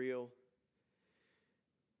we be real?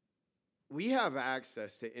 We have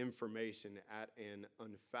access to information at an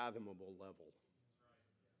unfathomable level.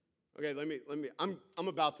 Okay, I'm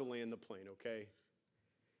about to land the plane, okay?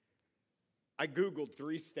 I Googled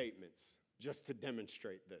 3 statements just to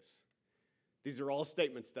demonstrate this. These are all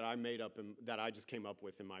statements that I made up and that I just came up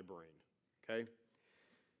with in my brain, okay?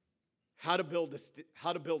 How to build a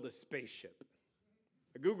spaceship.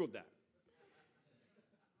 I Googled that.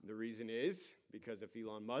 The reason is because if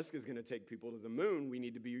Elon Musk is going to take people to the moon, we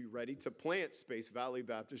need to be ready to plant Space Valley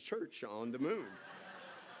Baptist Church on the moon.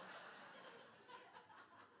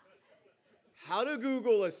 How to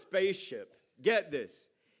Google a spaceship. Get this.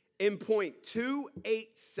 In 0.28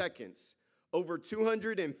 seconds, over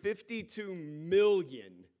 252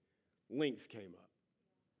 million links came up.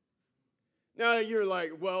 Now you're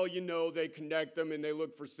like, well, they connect them and they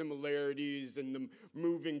look for similarities and the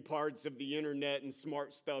moving parts of the internet and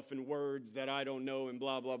smart stuff and words that I don't know and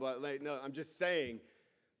blah, blah, blah. No, I'm just saying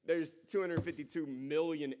there's 252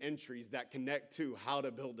 million entries that connect to how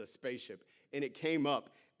to build a spaceship. And it came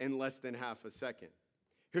up in less than half a second.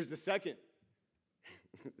 Here's the second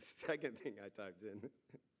thing I typed in.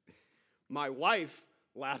 My wife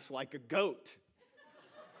laughs like a goat.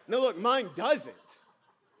 Now look, mine doesn't.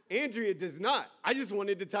 Andrea does not. I just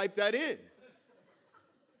wanted to type that in.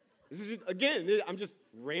 This is, again, I'm just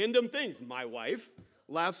random things. My wife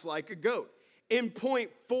laughs like a goat. In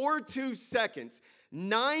 0.42 seconds,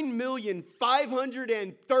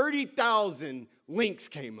 9,530,000 links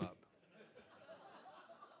came up.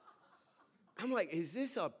 I'm like, is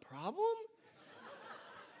this a problem?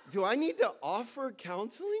 Do I need to offer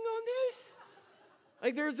counseling on this?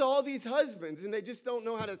 Like, there's all these husbands, and they just don't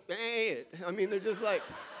know how to say it. I mean, they're just like,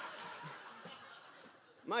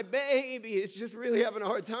 my baby is just really having a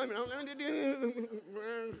hard time, and I don't know what to do.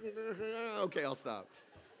 Okay, I'll stop.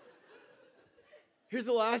 Here's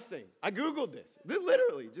the last thing. I Googled this.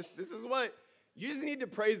 Literally, this is what, you just need to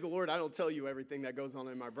praise the Lord. I don't tell you everything that goes on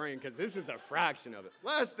in my brain, because this is a fraction of it.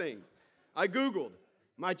 Last thing. I Googled,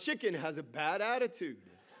 my chicken has a bad attitude.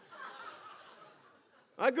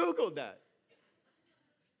 I Googled that.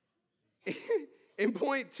 In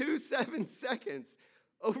 0.27 seconds,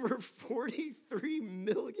 over 43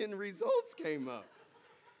 million results came up.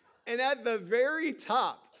 And at the very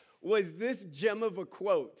top was this gem of a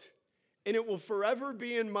quote, and it will forever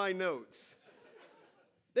be in my notes.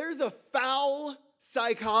 There's a foul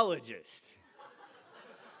psychologist.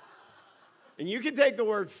 And you can take the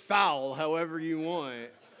word foul however you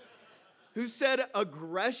want, who said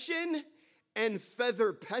aggression and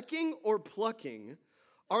feather pecking or plucking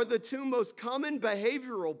are the 2 most common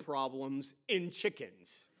behavioral problems in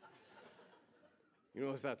chickens. You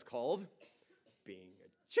know what that's called? Being a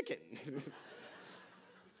chicken.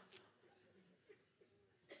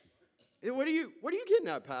 What are you getting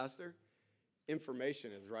at, Pastor?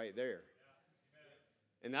 Information is right there.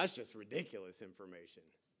 And that's just ridiculous information.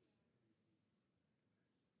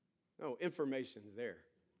 No, information's there.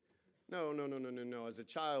 No. As a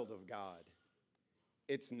child of God,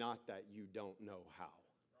 it's not that you don't know how.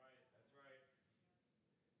 That's right.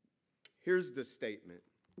 Here's the statement.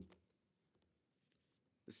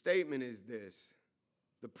 The statement is this: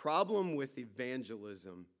 the problem with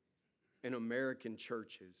evangelism in American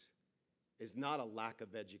churches is not a lack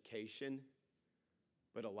of education,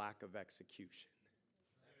 but a lack of execution.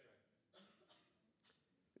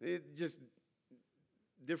 It just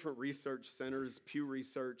different research centers, Pew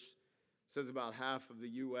Research says about half of the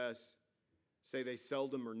U.S. say they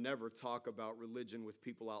seldom or never talk about religion with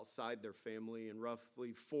people outside their family, and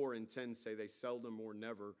roughly 4 in 10 say they seldom or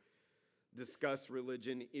never discuss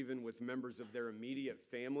religion even with members of their immediate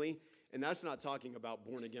family. And that's not talking about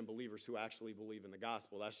born-again believers who actually believe in the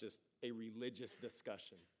gospel. That's just a religious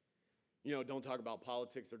discussion. Don't talk about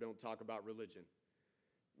politics or don't talk about religion.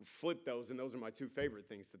 Flip those, and those are my two favorite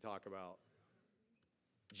things to talk about.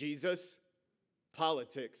 Jesus,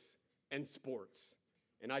 politics, and sports.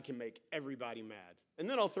 And I can make everybody mad. And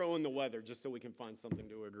then I'll throw in the weather just so we can find something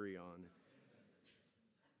to agree on.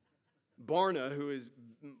 Barna, who is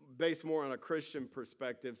based more on a Christian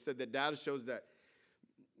perspective, said that data shows that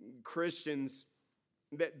Christians,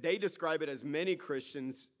 that they describe it as many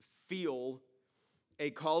Christians feel a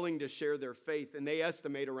calling to share their faith, and they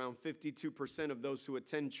estimate around 52% of those who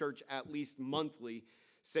attend church at least monthly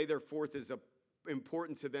say their faith is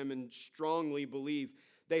important to them and strongly believe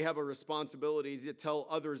they have a responsibility to tell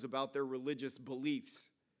others about their religious beliefs.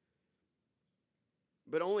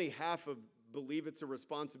 But only half of believe it's a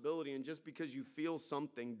responsibility, and just because you feel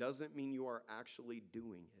something doesn't mean you are actually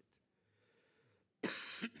doing it.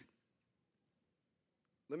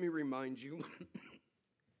 Let me remind you.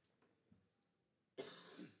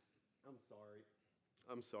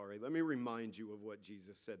 I'm sorry. Let me remind you of what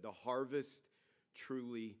Jesus said. The harvest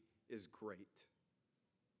truly is great,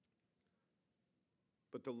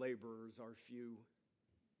 but the laborers are few.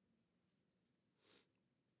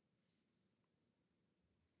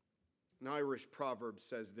 An Irish proverb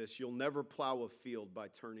says this: you'll never plow a field by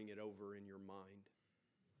turning it over in your mind.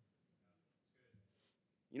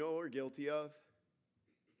 You know what we're guilty of?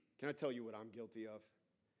 Can I tell you what I'm guilty of?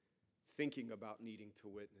 Thinking about needing to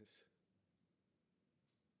witness,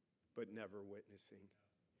 but never witnessing.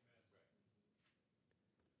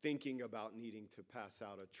 Thinking about needing to pass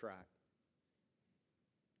out a tract.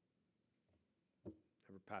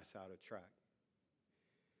 Never pass out a tract.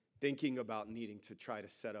 Thinking about needing to try to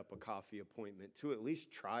set up a coffee appointment to at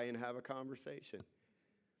least try and have a conversation.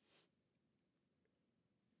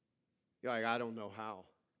 You're like, I don't know how.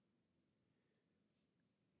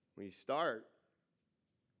 When you start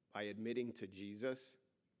by admitting to Jesus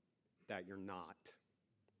that you're not.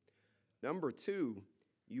 Number two,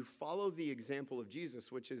 you follow the example of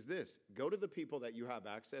Jesus, which is this: go to the people that you have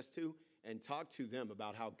access to and talk to them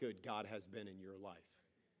about how good God has been in your life.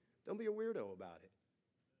 Don't be a weirdo about it.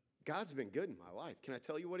 God's been good in my life. Can I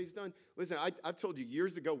tell you what he's done? Listen, I've told you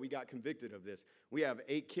years ago we got convicted of this. We have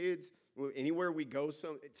 8 kids. Anywhere we go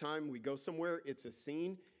somewhere, it's a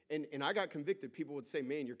scene. And I got convicted. People would say,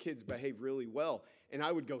 man, your kids behave really well. And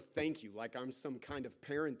I would go, thank you, like I'm some kind of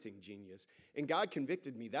parenting genius. And God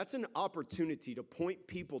convicted me. That's an opportunity to point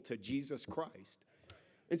people to Jesus Christ.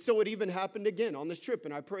 And so it even happened again on this trip,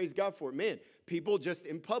 and I praise God for it. Man, people just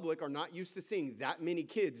in public are not used to seeing that many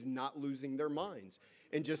kids not losing their minds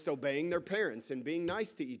and just obeying their parents and being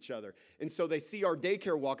nice to each other. And so they see our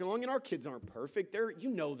daycare walking along, and our kids aren't perfect. They're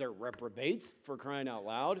reprobates, for crying out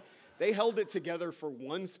loud. They held it together for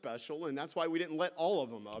one special, and that's why we didn't let all of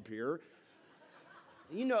them up here.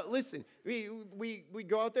 Listen, we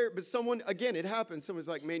go out there, but someone, again, it happens. Someone's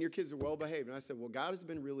like, man, your kids are well behaved. And I said, well, God has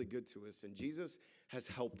been really good to us, and Jesus has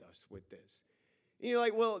helped us with this. And you're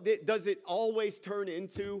like, well, does it always turn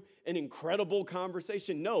into an incredible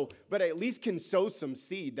conversation? No, but I at least can sow some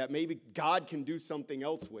seed that maybe God can do something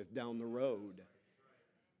else with down the road.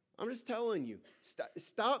 I'm just telling you,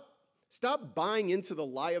 stop buying into the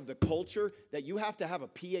lie of the culture that you have to have a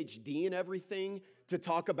PhD in everything to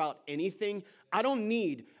talk about anything. I don't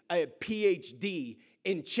need a PhD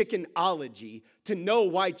in chickenology to know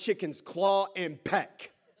why chickens claw and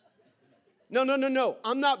peck. No.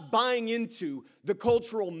 I'm not buying into the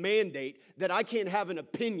cultural mandate that I can't have an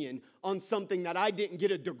opinion on something that I didn't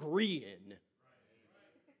get a degree in.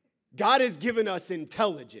 God has given us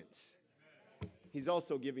intelligence. He's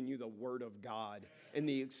also given you the Word of God and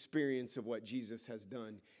the experience of what Jesus has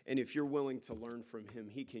done. And if you're willing to learn from him,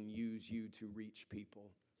 he can use you to reach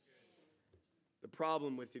people. The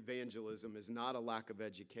problem with evangelism is not a lack of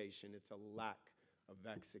education, it's a lack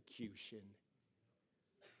of execution.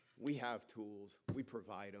 We have tools, we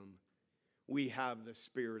provide them. We have the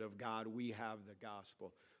Spirit of God, we have the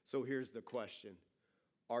gospel. So here's the question: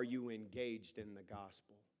 are you engaged in the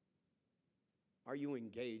gospel? Are you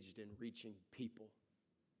engaged in reaching people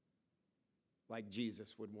like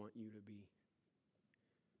Jesus would want you to be?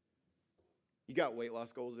 You got weight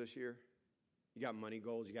loss goals this year? You got money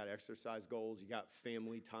goals? You got exercise goals? You got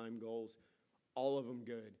family time goals? All of them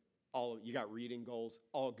good. You got reading goals?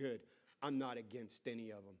 All good. I'm not against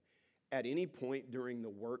any of them. At any point during the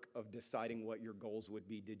work of deciding what your goals would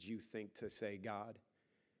be, did you think to say, God,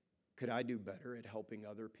 could I do better at helping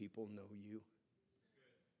other people know you?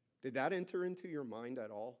 Did that enter into your mind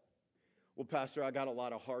at all? Well, Pastor, I got a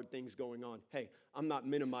lot of hard things going on. Hey, I'm not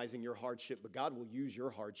minimizing your hardship, but God will use your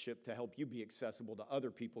hardship to help you be accessible to other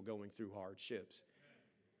people going through hardships.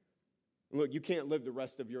 Look, you can't live the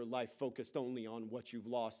rest of your life focused only on what you've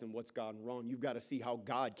lost and what's gone wrong. You've got to see how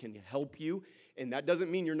God can help you. And that doesn't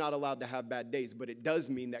mean you're not allowed to have bad days, but it does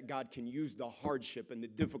mean that God can use the hardship and the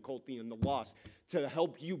difficulty and the loss to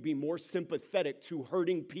help you be more sympathetic to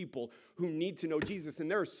hurting people who need to know Jesus. And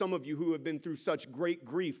there are some of you who have been through such great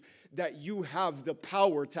grief that you have the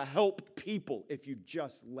power to help people if you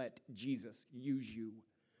just let Jesus use you.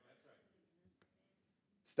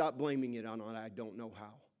 Stop blaming it on I don't know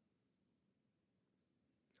how.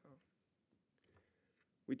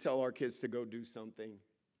 We tell our kids to go do something.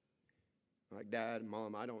 Like, Dad,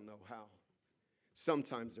 Mom, I don't know how.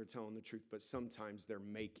 Sometimes they're telling the truth, but sometimes they're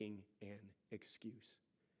making an excuse.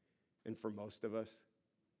 And for most of us,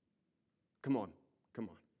 come on.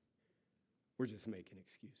 We're just making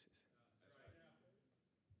excuses.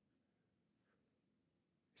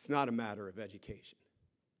 It's not a matter of education.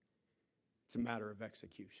 It's a matter of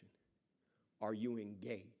execution. Are you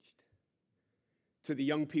engaged? To the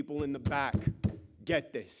young people in the back,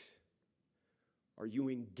 get this. Are you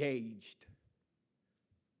engaged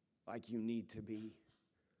like you need to be?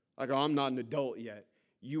 Like, oh, I'm not an adult yet.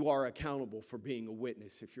 You are accountable for being a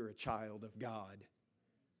witness if you're a child of God.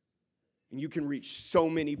 And you can reach so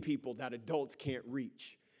many people that adults can't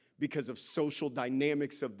reach because of social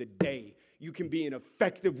dynamics of the day. You can be an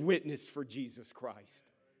effective witness for Jesus Christ.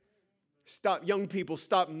 Stop, young people,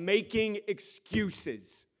 stop making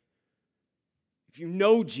excuses. If you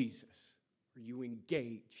know Jesus, are you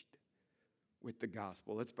engaged with the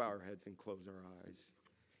gospel? Let's bow our heads and close our eyes.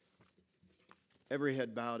 Every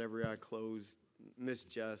head bowed, every eye closed. Miss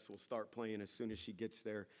Jess will start playing as soon as she gets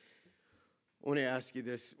there. I want to ask you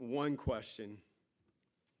this one question.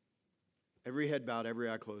 Every head bowed, every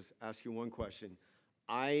eye closed. Ask you one question.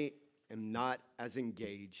 I am not as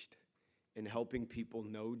engaged in helping people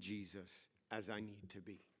know Jesus as I need to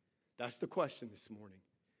be. That's the question this morning.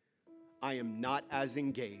 I am not as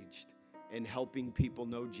engaged in helping people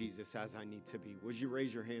know Jesus as I need to be. Would you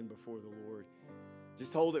raise your hand before the Lord?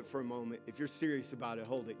 Just hold it for a moment. If you're serious about it,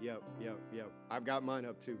 hold it. Yep. I've got mine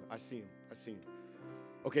up too. I see him.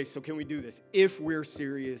 Okay, so can we do this? If we're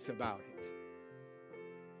serious about it.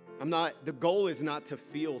 The goal is not to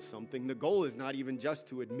feel something. The goal is not even just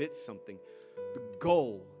to admit something. The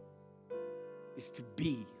goal is to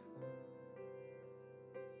be.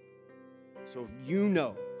 So if you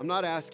know, I'm not asking